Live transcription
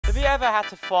Have you ever had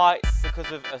to fight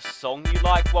because of a song you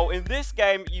like? Well, in this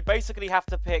game, you basically have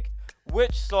to pick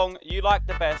which song you like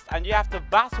the best, and you have to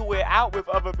battle it out with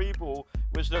other people,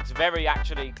 which looks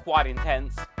actually quite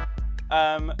intense.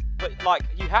 But like,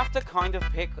 you have to kind of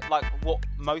pick like what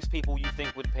most people you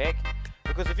think would pick,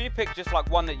 because if you pick just like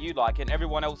one that you like and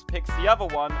everyone else picks the other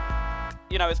one,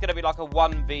 you know, it's going to be like a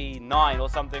 1v9 or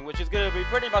something, which is going to be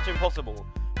pretty much impossible.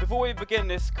 Before we begin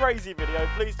this crazy video,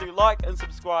 please do like and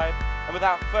subscribe, and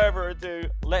without further ado,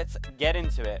 let's get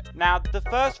into it. Now, the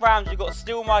first round, you got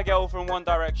Steal My Girl from One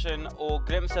Direction or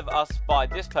Glimpse of Us by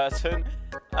this person.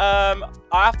 I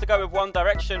have to go with One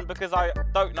Direction because I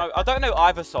don't know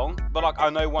either song, but like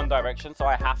I know One Direction, so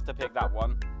I have to pick that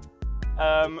one.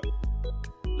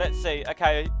 Let's see.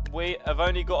 Okay, we have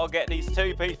only got to get these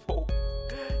two people.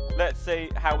 Let's see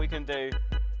how we can do.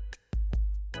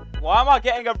 Why am I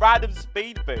getting a random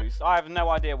speed boost? I have no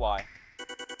idea why.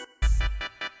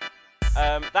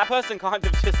 That person kind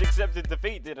of just accepted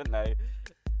defeat, didn't they?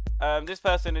 This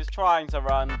person is trying to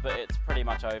run, but it's pretty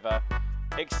much over.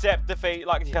 Accept defeat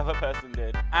like the other person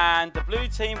did. And the blue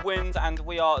team wins, and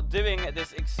we are doing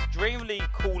this extremely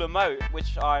cool emote,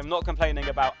 which I'm not complaining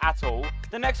about at all.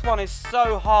 The next one is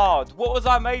so hard. What Was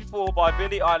I Made For by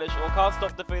Billie Eilish or Can't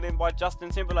Stop the Feeling by Justin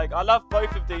Timberlake. I love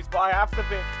both of these, but I have to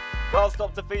pick Can't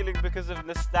Stop the Feeling because of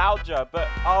nostalgia. But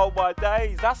oh my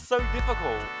days, that's so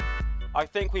difficult. I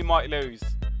think we might lose.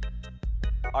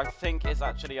 I think it's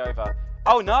actually over.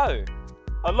 Oh no,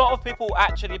 a lot of people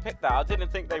actually picked that. I didn't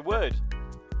think they would.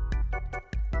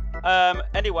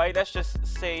 Anyway, let's just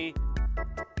see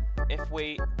if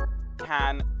we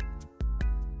can,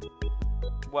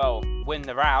 well, win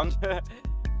the round.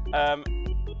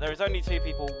 There is only two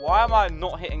people. Why am I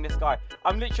not hitting this guy?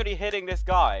 I'm literally hitting this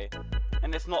guy,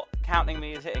 and it's not counting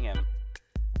me as hitting him.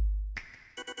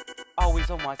 Oh, he's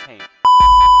on my team.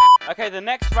 Okay, the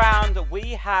next round,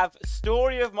 we have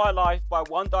Story of My Life by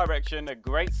One Direction, a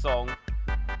great song.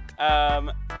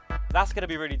 That's going to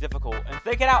be really difficult. And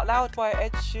Think It Out Loud by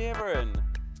Ed Sheeran.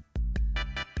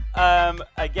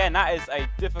 Again, that is a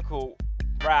difficult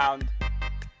round.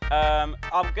 I'm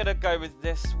going to go with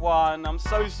this one. I'm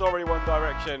so sorry, One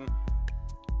Direction.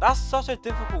 That's such a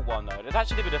difficult one, though. There's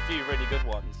actually been a few really good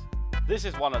ones. This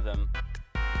is one of them.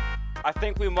 I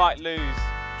think we might lose.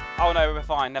 Oh, no, we're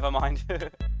fine. Never mind.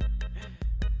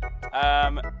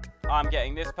 I'm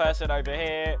getting this person over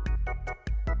here.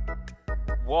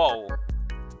 Whoa.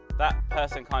 That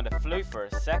person kind of flew for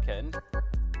a second.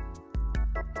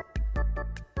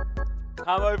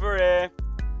 Come over here.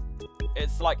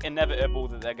 It's like inevitable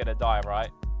that they're gonna die,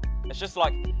 right? It's just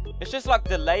like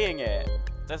delaying it.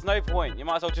 There's no point. You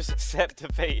might as well just accept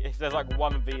defeat if there's like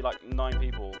 1v9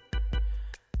 people.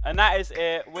 And that is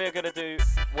it. We're gonna do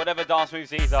whatever dance moves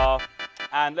these are,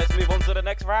 and let's move on to the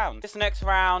next round. This next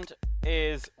round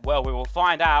is, well, we will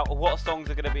find out what songs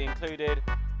are gonna be included.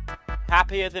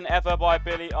 Happier Than Ever by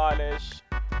Billie Eilish.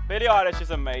 Billie Eilish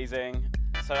is amazing,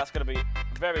 so that's going to be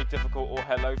very difficult. Or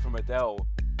Hello from Adele.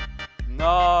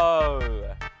 No.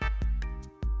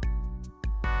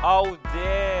 Oh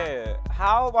dear.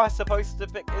 How am I supposed to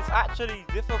pick? It's actually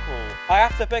difficult. I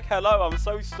have to pick Hello. I'm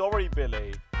so sorry,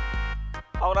 Billie.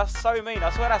 Oh, that's so mean. I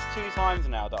swear that's 2 times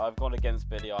now that I've gone against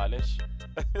Billie Eilish.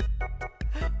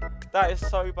 That is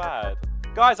so bad.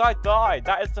 Guys, I died.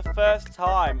 That is the first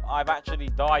time I've actually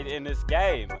died in this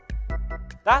game.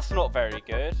 That's not very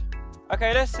good.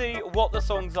 Okay, let's see what the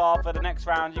songs are for the next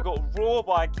round. You got Raw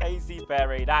by Katy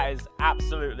Perry. That is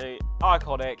absolutely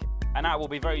iconic, and that will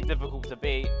be very difficult to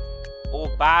beat.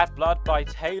 Or Bad Blood by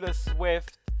Taylor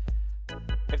Swift.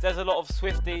 If there's a lot of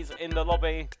Swifties in the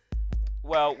lobby,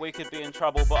 well, we could be in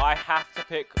trouble, but I have to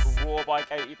pick Raw by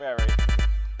Katy Perry.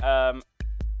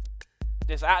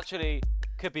 This actually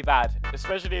could be bad,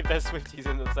 especially if there's Swifties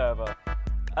in the server.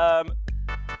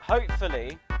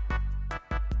 Hopefully,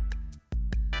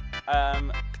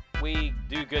 we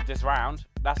do good this round.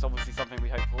 That's obviously something we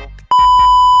hope for.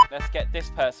 Let's get this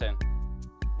person.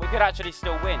 We could actually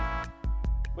still win.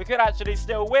 We could actually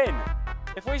still win.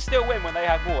 If we still win when they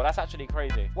have more, that's actually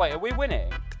crazy. Wait, are we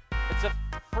winning? It's a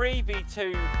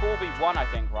 3v2, 4v1, I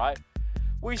think, right?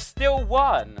 We still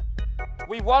won.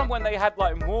 We won when they had,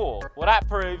 like, more. Well, that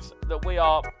proves that we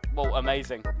are, well,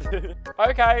 amazing.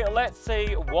 Okay, let's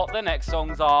see what the next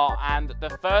songs are. And the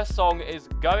first song is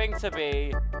going to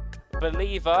be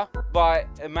Believer by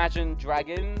Imagine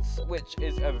Dragons, which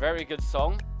is a very good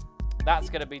song. That's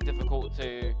going to be difficult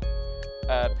to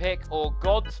pick. Or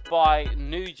Gods by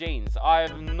New Jeans. I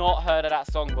have not heard of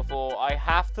that song before. I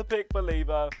have to pick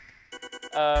Believer.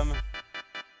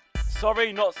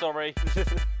 Sorry, not sorry.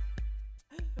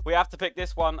 We have to pick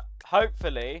this one.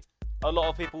 Hopefully, a lot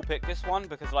of people pick this one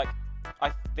because, like,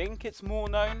 I think it's more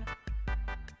known.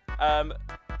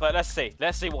 But let's see.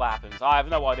 Let's see what happens. I have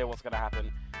no idea what's going to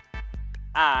happen.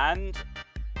 And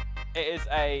it is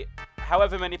a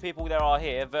however many people there are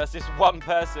here versus one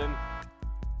person.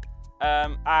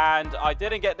 And I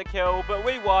didn't get the kill, but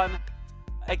we won.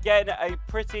 Again, a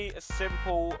pretty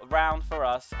simple round for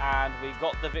us, and we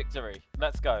got the victory.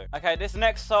 Let's go. Okay, this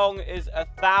next song is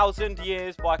 1,000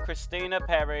 Years by Christina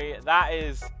Perri. That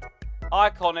is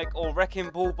iconic, or Wrecking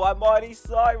Ball by Miley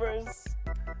Cyrus.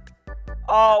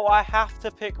 Oh, I have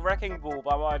to pick Wrecking Ball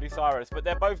by Miley Cyrus, but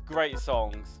they're both great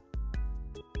songs.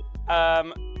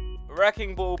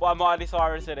 Wrecking Ball by Miley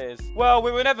Cyrus it is. Well,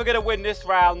 we were never going to win this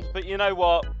round, but you know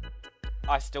what?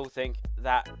 I still think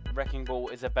that Wrecking Ball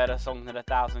is a better song than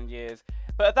 1,000 Years.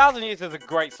 But 1,000 Years is a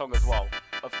great song as well,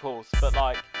 of course. But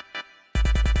like,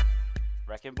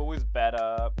 Wrecking Ball is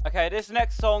better. Okay, this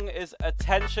next song is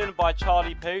Attention by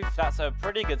Charlie Puth. That's a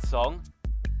pretty good song.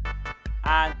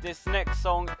 And this next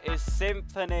song is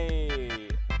Symphony.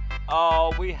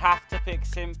 Oh, we have to pick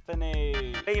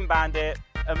Symphony. Clean Bandit,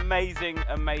 amazing,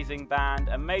 amazing band,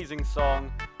 amazing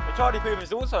song. But Charlie Puth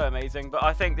is also amazing, but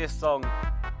I think this song,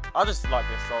 I just like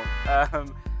this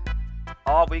song.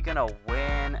 Are we gonna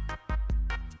win?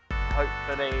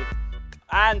 Hopefully.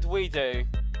 And we do.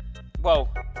 Well,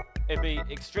 it'd be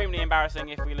extremely embarrassing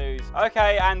if we lose.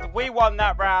 Okay, and we won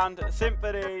that round.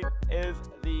 Symphony is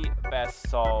the best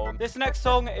song. This next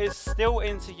song is Still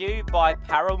Into You by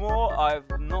Paramore. I've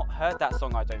not heard that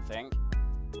song, I don't think.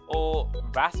 Or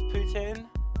Rasputin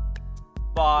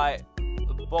by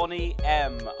Bonnie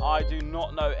M. I do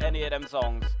not know any of them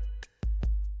songs.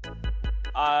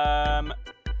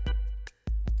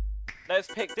 Let's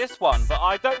pick this one, but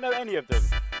I don't know any of them.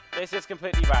 This is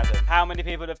completely random. How many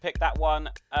people have picked that one?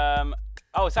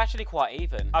 Oh, it's actually quite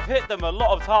even. I've hit them a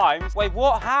lot of times. Wait,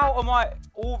 what? How am I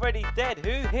already dead?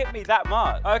 Who hit me that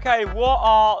much? Okay, what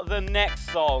are the next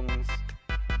songs?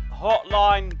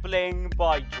 Hotline Bling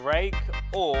by Drake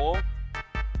or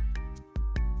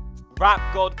Rap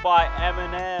God by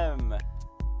Eminem?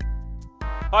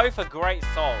 Both are great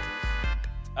songs.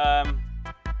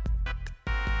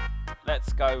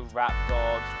 Let's go Rap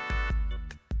God.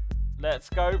 Let's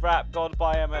go Rap God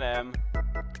by Eminem.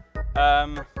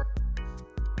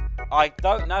 I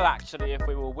don't know actually if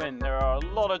we will win. There are a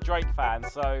lot of Drake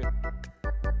fans, so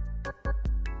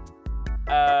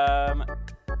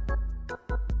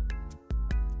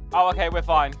oh, okay, we're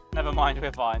fine. Never mind,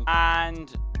 we're fine.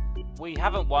 And we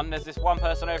haven't won. There's this one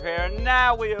person over here, and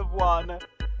now we have won.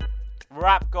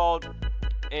 Rap God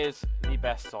is the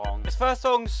best song. This first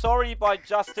song, Sorry by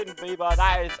Justin Bieber,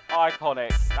 that is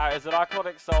iconic. That is an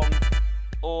iconic song.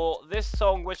 Or this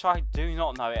song, which I do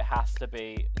not know, it has to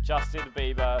be Justin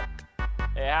Bieber.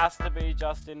 It has to be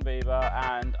Justin Bieber,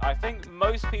 and I think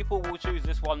most people will choose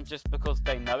this one just because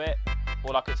they know it,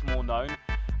 or like it's more known.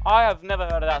 I have never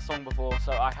heard of that song before,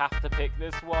 so I have to pick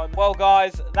this one. Well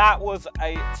guys, that was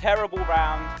a terrible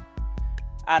round.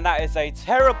 And that is a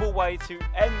terrible way to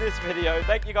end this video.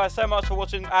 Thank you guys so much for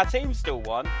watching. Our team still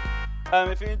won.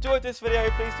 If you enjoyed this video,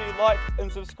 please do like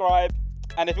and subscribe.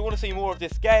 And if you want to see more of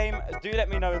this game, do let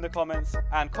me know in the comments.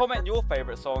 And comment your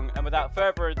favourite song. And without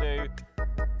further ado,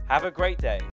 have a great day.